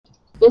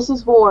This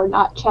is war,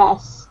 not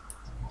chess.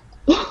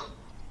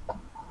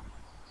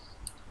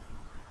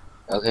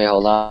 Okay,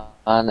 hold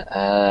on.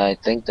 I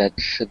think that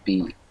should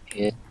be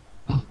it.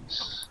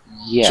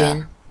 Yeah.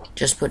 Jin,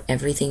 just put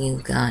everything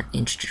you got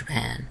into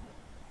Japan.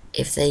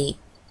 If they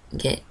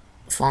get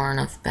far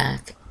enough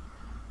back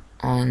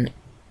on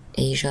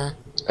Asia,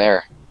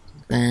 There.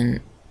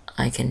 then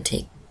I can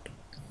take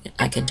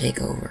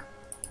over.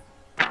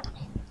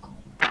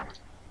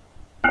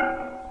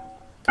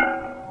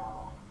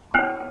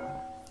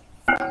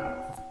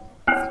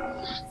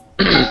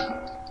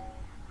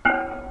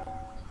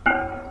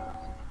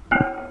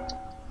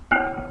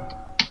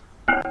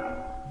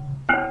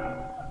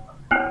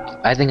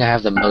 I think I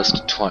have the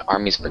most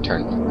armies per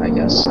turn, I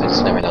guess. I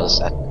just never noticed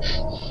that.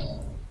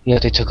 Yeah,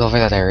 they took over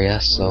that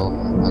area, so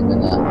I'm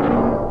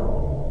gonna...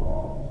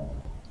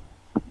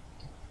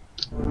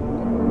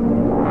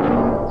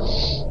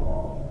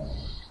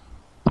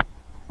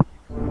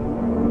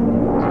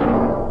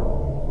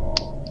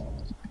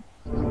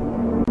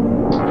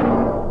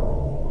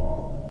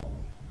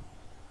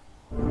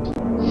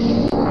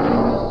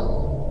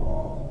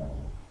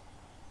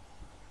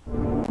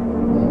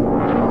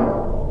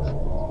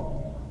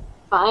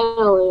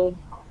 Finally.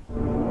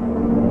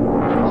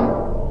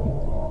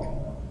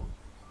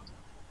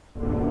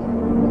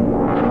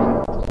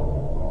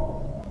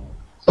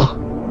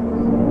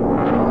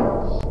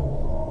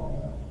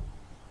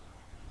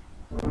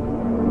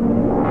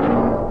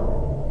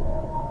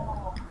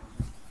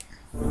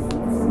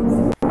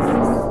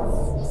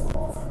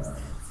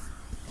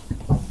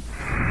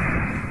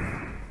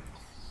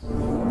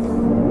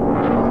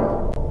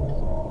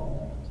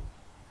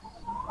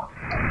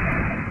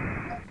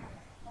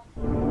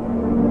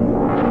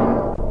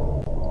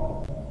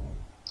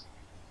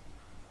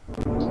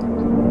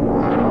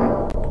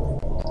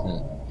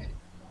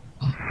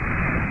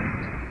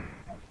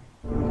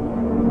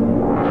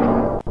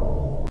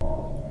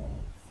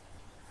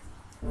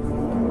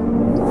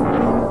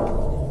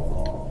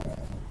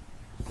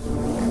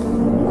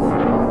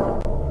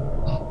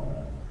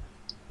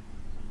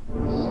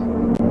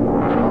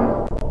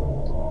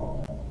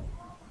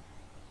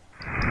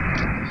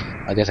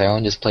 I guess I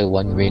only just play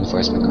one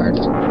reinforcement card.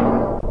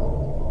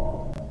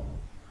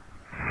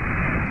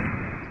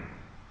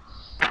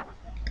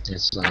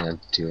 That's what I'm gonna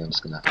do. I'm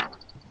just gonna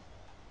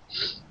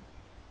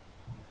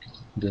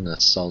do an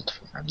assault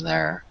from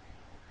there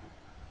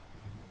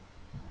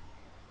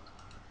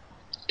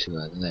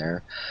to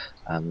there.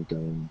 I'm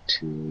going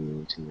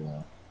to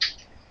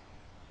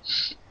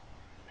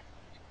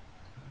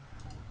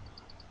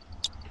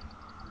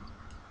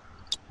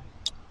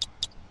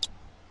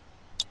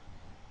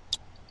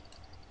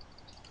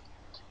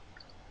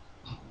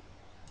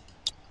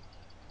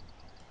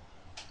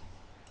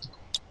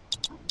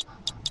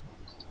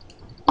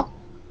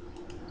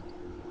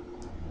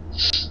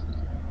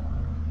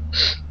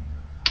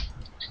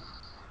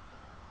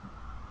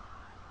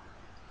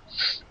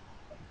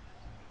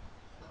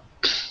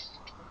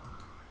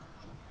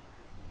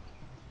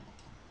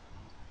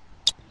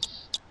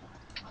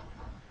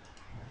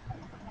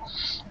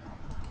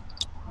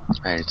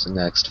Alright, it's the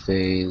next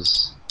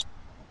phase.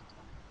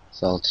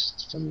 Assault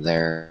from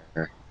there.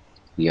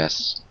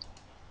 Yes.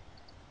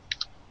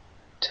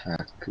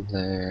 Attack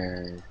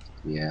there.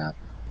 Yeah.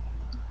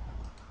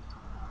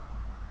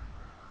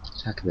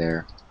 Attack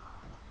there.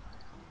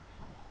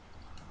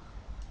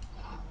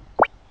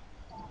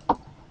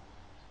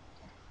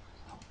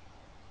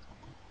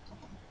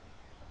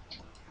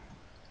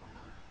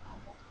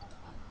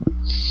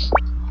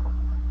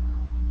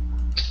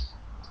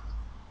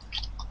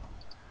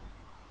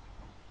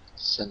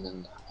 Send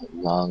in a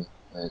long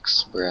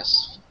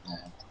express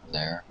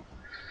there.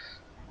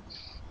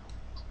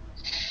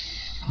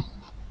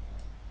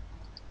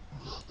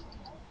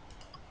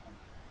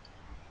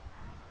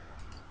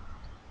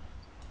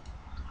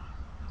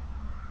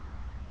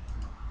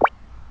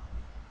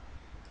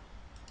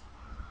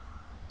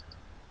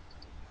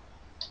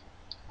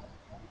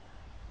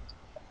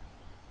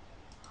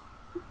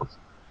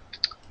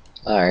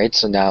 Alright,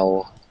 so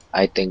now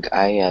I think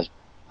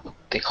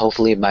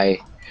hopefully my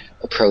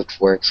approach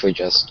works for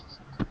just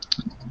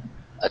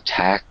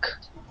attack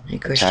Hey,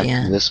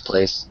 Christian, this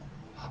place.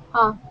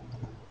 Huh.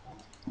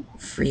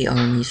 free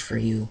armies for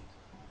you.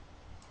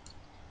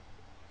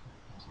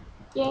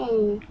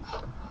 Yay.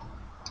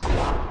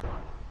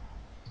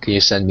 Can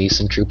you send me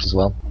some troops as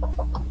well?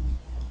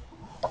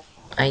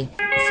 I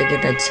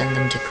figured I'd send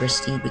them to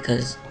Christy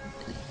because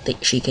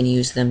she can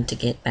use them to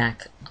get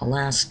back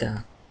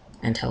Alaska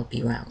and help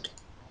you out.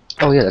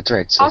 Oh yeah, that's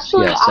right. So,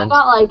 Actually, yeah, I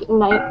got like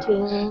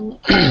 19 and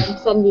I'm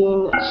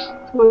sending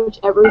pretty much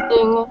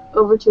everything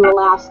over to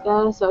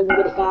Alaska so I can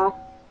get it back.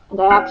 And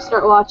I have to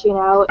start watching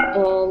out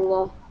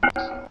in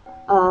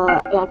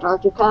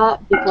Antarctica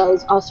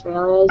because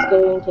Australia is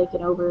getting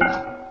taken over.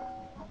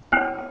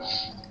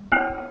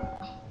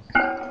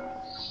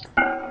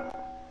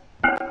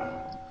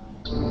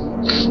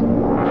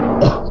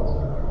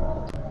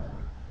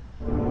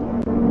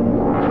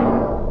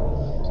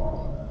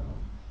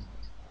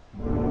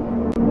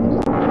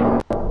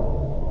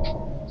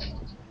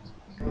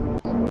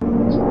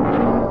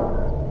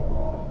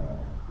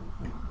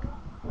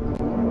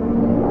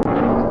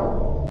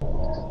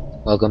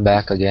 Welcome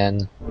back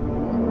again.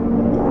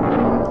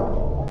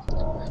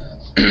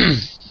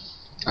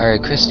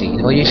 Alright, Christy, you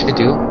know what you should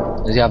do?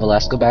 Is you have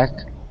Alaska back.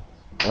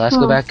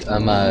 Alaska back,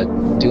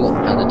 do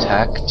an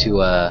attack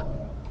to,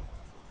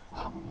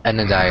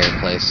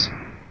 Anadire place.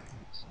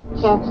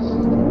 Okay.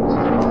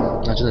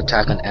 Not just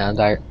attack on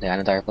the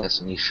Anadire place,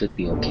 and you should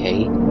be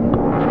okay.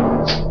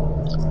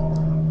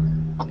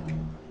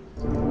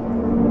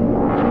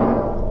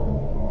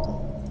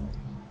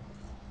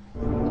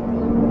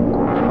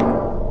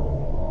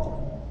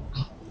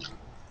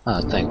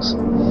 Thanks.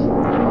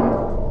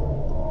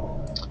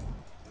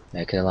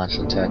 I can launch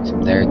an attack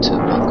from there to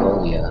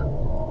Mongolia.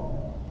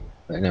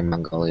 Right near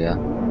Mongolia.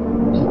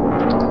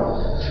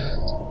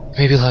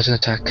 Maybe launch an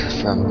attack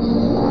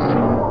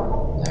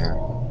from there.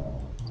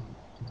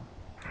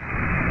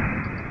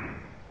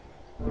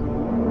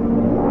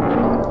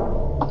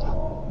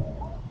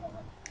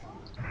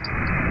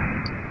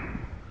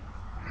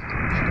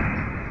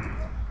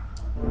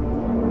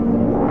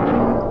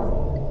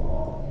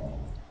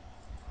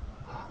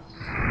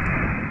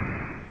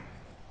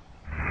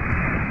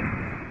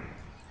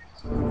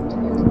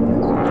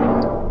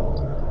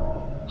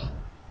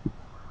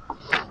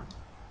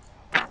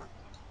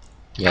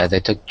 Yeah, they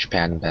took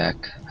Japan back.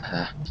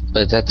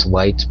 But that's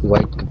white.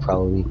 White could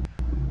probably...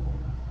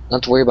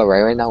 Not to worry about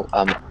right now.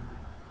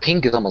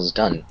 Pink is almost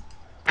done.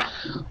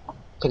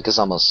 Pink is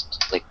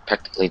almost, like,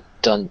 practically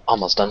done,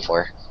 almost done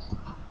for.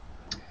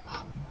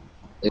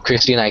 Like,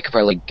 Christy and I could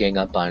probably gang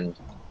up on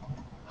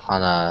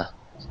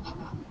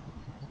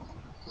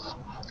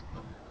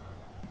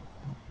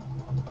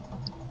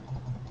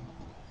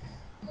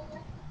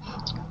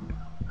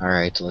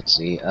Alright, let's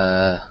see,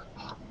 I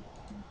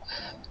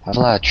have a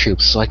lot of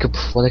troops, so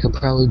what I could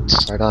probably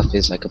start off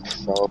is I could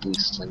probably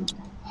send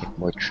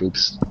more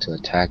troops to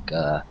attack,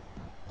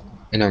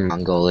 Inner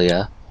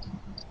Mongolia.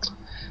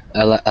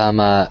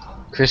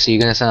 Chrissy, you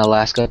gonna send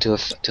Alaska to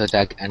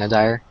attack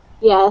Anadire?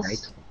 Yes.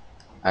 Right?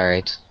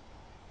 Alright.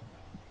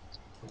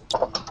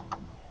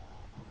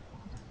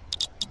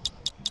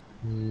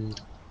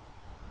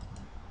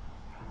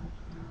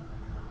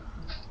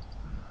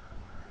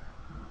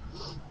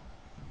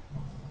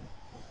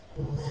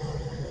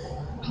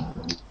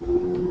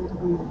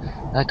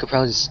 I could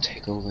probably just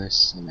take over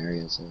some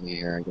areas over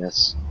here, I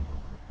guess.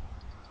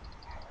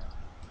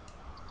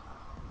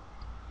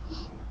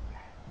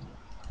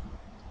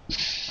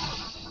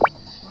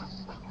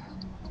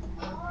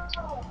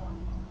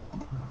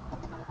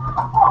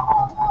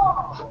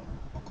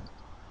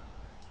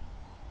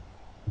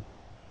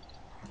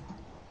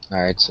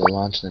 Alright, so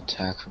launch an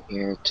attack from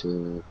here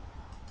to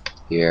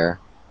here.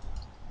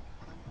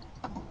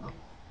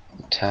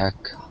 Attack.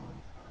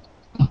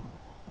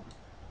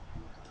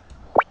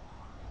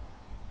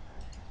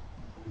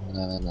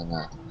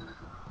 No.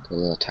 The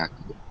little attack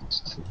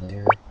to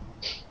there.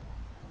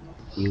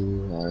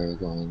 You are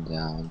going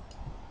down.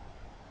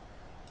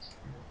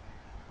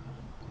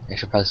 I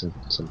should probably send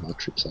some more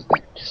troops like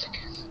that, just in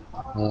case.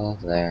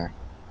 There.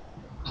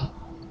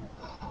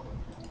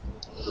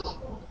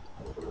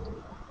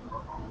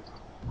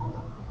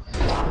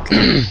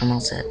 Okay, I'm all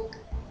set.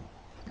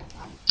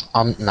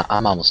 No,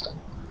 I'm almost done.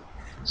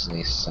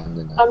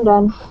 I'm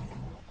done.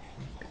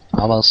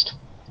 Almost.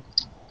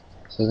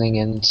 Filling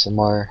in some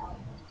more.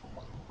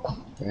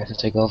 They have to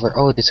take over.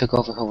 Oh, they took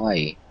over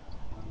Hawaii.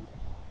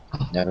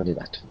 Never do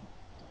that.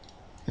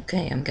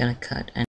 Okay, I'm gonna cut